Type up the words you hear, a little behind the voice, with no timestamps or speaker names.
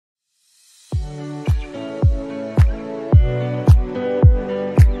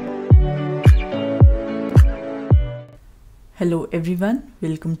Hello everyone,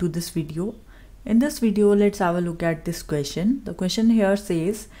 welcome to this video. In this video, let's have a look at this question. The question here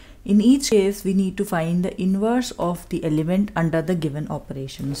says, in each case, we need to find the inverse of the element under the given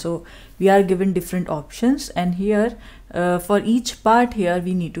operation. So we are given different options, and here for each part here,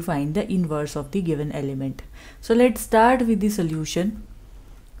 we need to find the inverse of the given element. So let's start with the solution.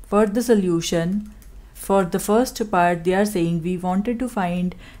 For the solution, for the first part, they are saying we wanted to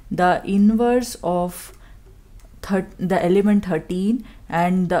find the inverse of the element 13,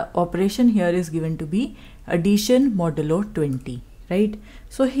 and the operation here is given to be addition modulo 20, right?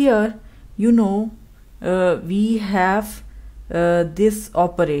 So here we have this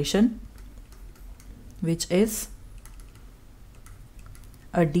operation which is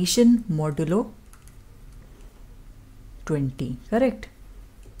addition modulo 20, correct?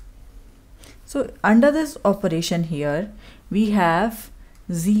 So under this operation here we have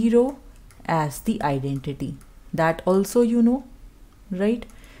 0 as the identity. That also right?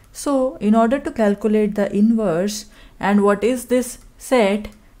 So in order to calculate the inverse, and what is this set,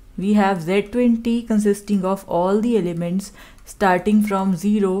 we have Z20 consisting of all the elements starting from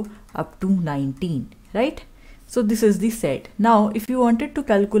 0 up to 19, right? So this is the set. Now if you wanted to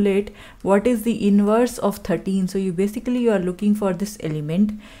calculate what is the inverse of 13, so you are looking for this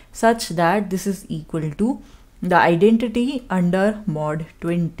element such that this is equal to the identity under mod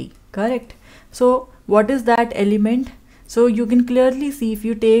 20, correct? So what is that element? So you can clearly see if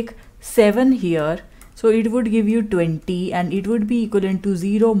you take 7 here, so it would give you 20, and it would be equivalent to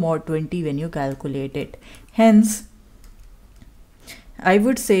 0 mod 20 when you calculate it. Hence, I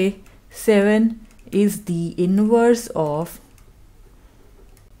would say 7 is the inverse of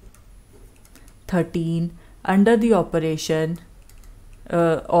 13 under the operation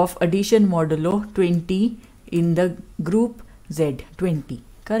of addition modulo 20 in the group Z20,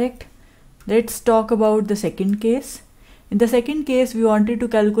 correct? Let's talk about the second case. In the second case, we wanted to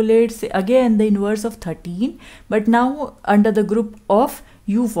calculate again the inverse of 13, but now under the group of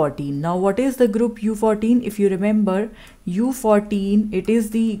U14. Now what is the group U14? If you remember, U14, it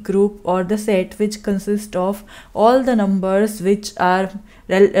is the group or the set which consists of all the numbers which are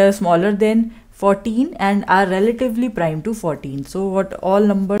smaller than 14 and are relatively prime to 14. So what all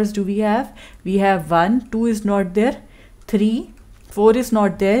numbers do we have? We have 1, 2 is not there, 3, 4 is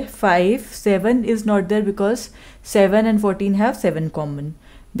not there, 5, 7 is not there because 7 and 14 have 7 common.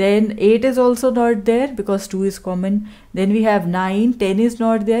 Then 8 is also not there because 2 is common. Then we have 9, 10 is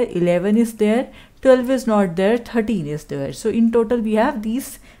not there, 11 is there, 12 is not there, 13 is there. So in total we have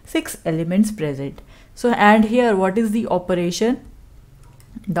these 6 elements present. So and here what is the operation?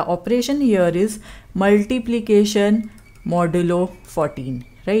 The operation here is multiplication modulo 14,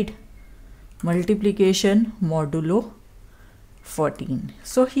 right? Multiplication modulo 14.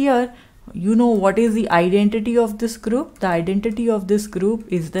 So here what is the identity of this group? The identity of this group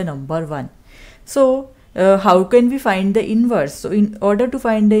is the number 1. So how can we find the inverse? So in order to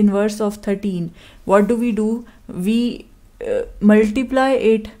find the inverse of 13, what do? We multiply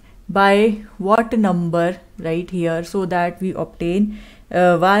it by what number right here, so that we obtain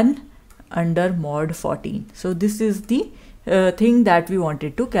 1 under mod 14. So this is the thing that we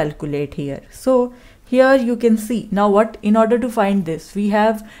wanted to calculate here. So here you can see now what, in order to find this, we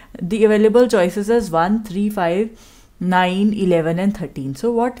have the available choices as 1, 3, 5, 9, 11 and 13.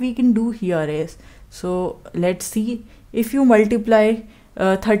 So what we can do here is, so let's see, if you multiply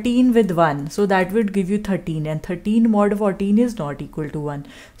 13 with 1, so that would give you 13, and 13 mod 14 is not equal to 1.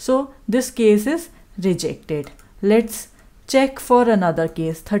 So this case is rejected. Let's check for another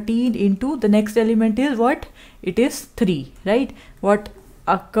case. 13 into the next element is what? It is 3, right? What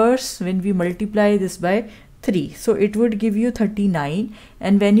occurs when we multiply this by 3? So it would give you 39,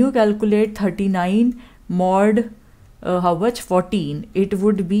 and when you calculate 39 mod how much? 14, it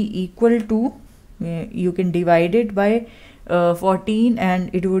would be equal to, you can divide it by 14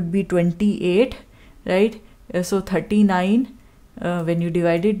 and it would be 28, right? So 39 when you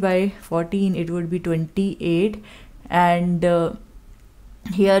divide it by 14, it would be 28, and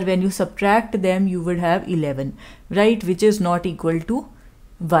here when you subtract them, you would have 11, right, which is not equal to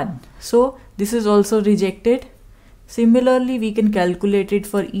 1. So this is also rejected. Similarly, we can calculate it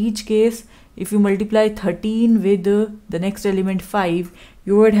for each case. If you multiply 13 with the next element 5,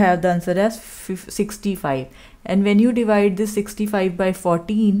 you would have the answer as 65, and when you divide this 65 by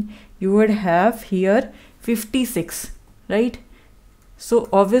 14, you would have here 56, right? So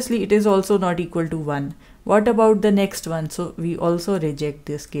obviously it is also not equal to 1. What about the next one? So we also reject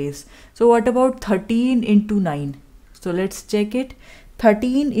this case. So what about 13 into 9? So let's check it.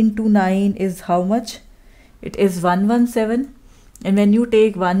 13 into 9 is how much? It is 117, and when you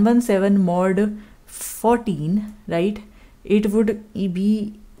take 117 mod 14, right, it would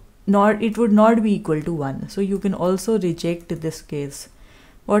not be equal to 1. So you can also reject this case.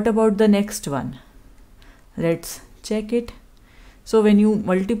 What about the next one? Let's check it. So when you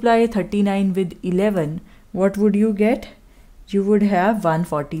multiply 39 with 11, what would you get? You would have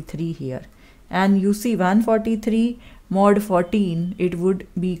 143 here. And you see 143 mod 14, it would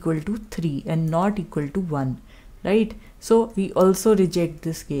be equal to 3 and not equal to 1, right? So we also reject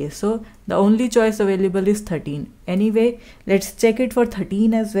this case. So the only choice available is 13. Anyway, let's check it for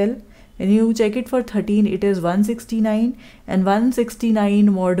 13 as well. When you check it for 13, it is 169, and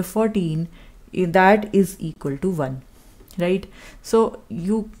 169 mod 14, that is equal to 1, right? So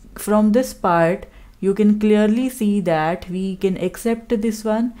you, from this part, you can clearly see that we can accept this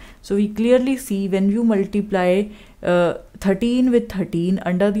one. So we clearly see when you multiply 13 with 13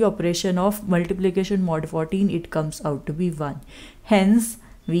 under the operation of multiplication mod 14, it comes out to be 1. Hence,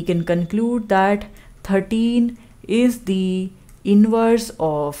 we can conclude that 13 is the inverse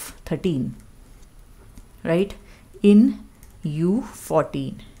of 13, right, in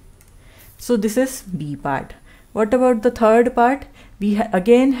U14. So this is B part. What about the third part? We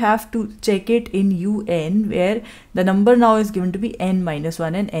again have to check it in UN, where the number now is given to be n minus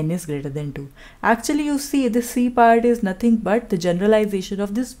 1 and n is greater than 2. Actually, you see the C part is nothing but the generalization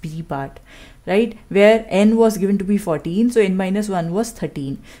of this B part, right, where n was given to be 14, so n minus 1 was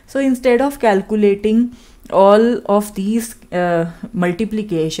 13. So instead of calculating all of these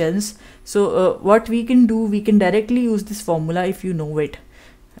multiplications, so what we can do, we can directly use this formula if you know it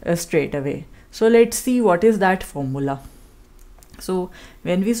straight away. So let's see what is that formula. So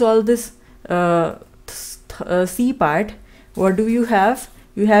when we solve this C part, what do you have?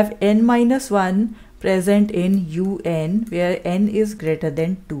 You have n minus 1 present in UN, where n is greater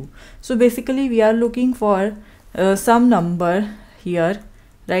than 2. So basically we are looking for some number here,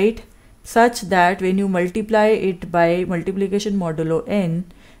 right, such that when you multiply it by multiplication modulo n,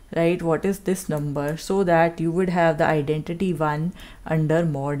 right, what is this number, so that you would have the identity 1 under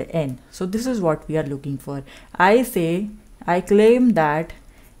mod n. So this is what we are looking for. I claim that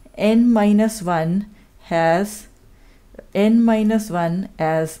n minus 1 has n minus 1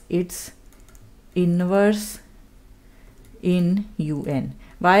 as its inverse in UN.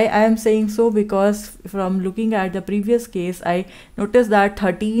 Why I am saying so? Because from looking at the previous case, I noticed that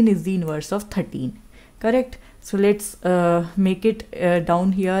 13 is the inverse of 13, correct? So let's make it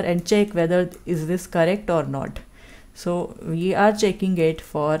down here and check whether is this correct or not. So we are checking it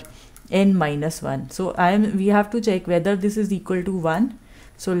for n minus 1. So we have to check whether this is equal to 1.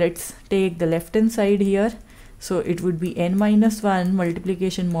 So let's take the left hand side here. So it would be n minus 1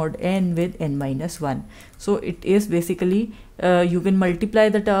 multiplication mod n with n minus 1. So it is basically, you can multiply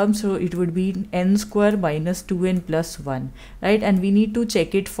the terms, so it would be n square minus 2n plus 1, right? And we need to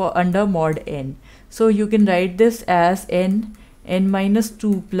check it for under mod n. So you can write this as n minus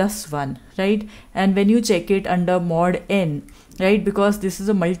 2 plus 1, right? And when you check it under mod n, right, because this is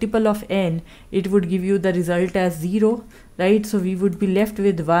a multiple of n, it would give you the result as 0, right? So we would be left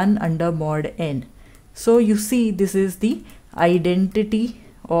with 1 under mod n. So you see, this is the identity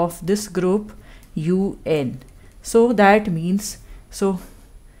of this group UN. So that means, so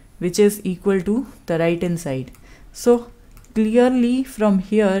which is equal to the right hand side. So clearly from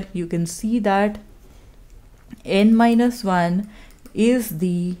here you can see that n minus 1 is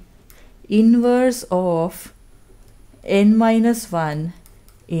the inverse of n minus 1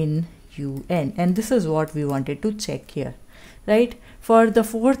 in UN, and this is what we wanted to check here, right? For the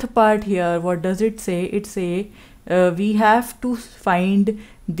fourth part here, what does it say? It say we have to find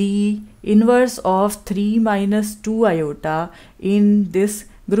the inverse of 3 minus 2 iota in this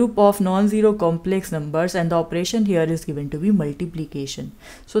group of non-zero complex numbers, and the operation here is given to be multiplication.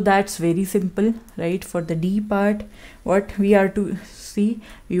 So that's very simple, right? For the D part, what we are to see,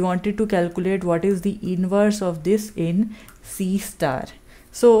 we wanted to calculate what is the inverse of this in C star.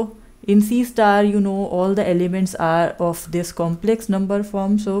 So in C star, you know, all the elements are of this complex number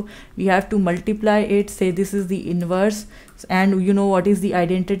form, so we have to multiply it, say this is the inverse, and you know what is the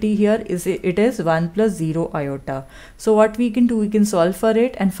identity here, is it is 1 plus 0 iota. So what we can do, we can solve for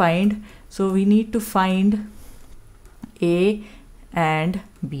it and find, so we need to find A and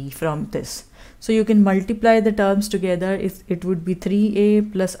B from this. So you can multiply the terms together. It would be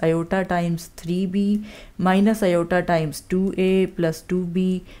 3a plus iota times 3b minus iota times 2a plus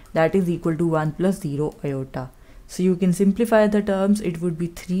 2b, that is equal to 1 plus 0 iota. So you can simplify the terms. It would be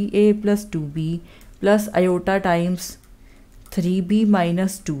 3a plus 2b plus iota times 3b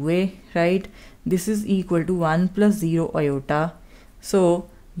minus 2a, right? This is equal to 1 plus 0 iota. So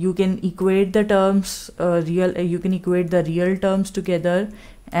you can equate the terms, you can equate the real terms together,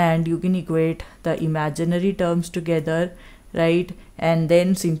 and you can equate the imaginary terms together, right? And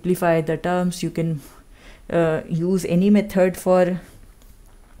then simplify the terms. You can use any method for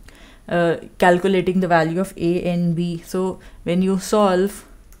calculating the value of a and b. So when you solve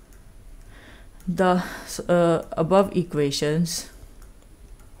the above equations,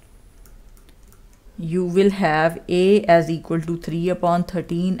 you will have a as equal to 3 upon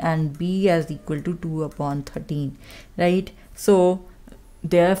 13 and b as equal to 2 upon 13, right? So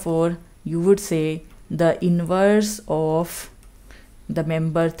therefore you would say the inverse of the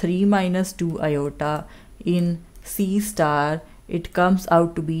member 3 minus 2 iota in C star, it comes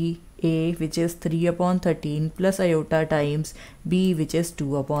out to be a, which is 3 upon 13 plus iota, times b, which is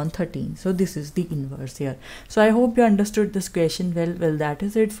 2 upon 13. So this is the inverse here. So I hope you understood this question well. Well, that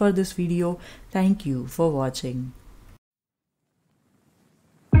is it for this video. Thank you for watching.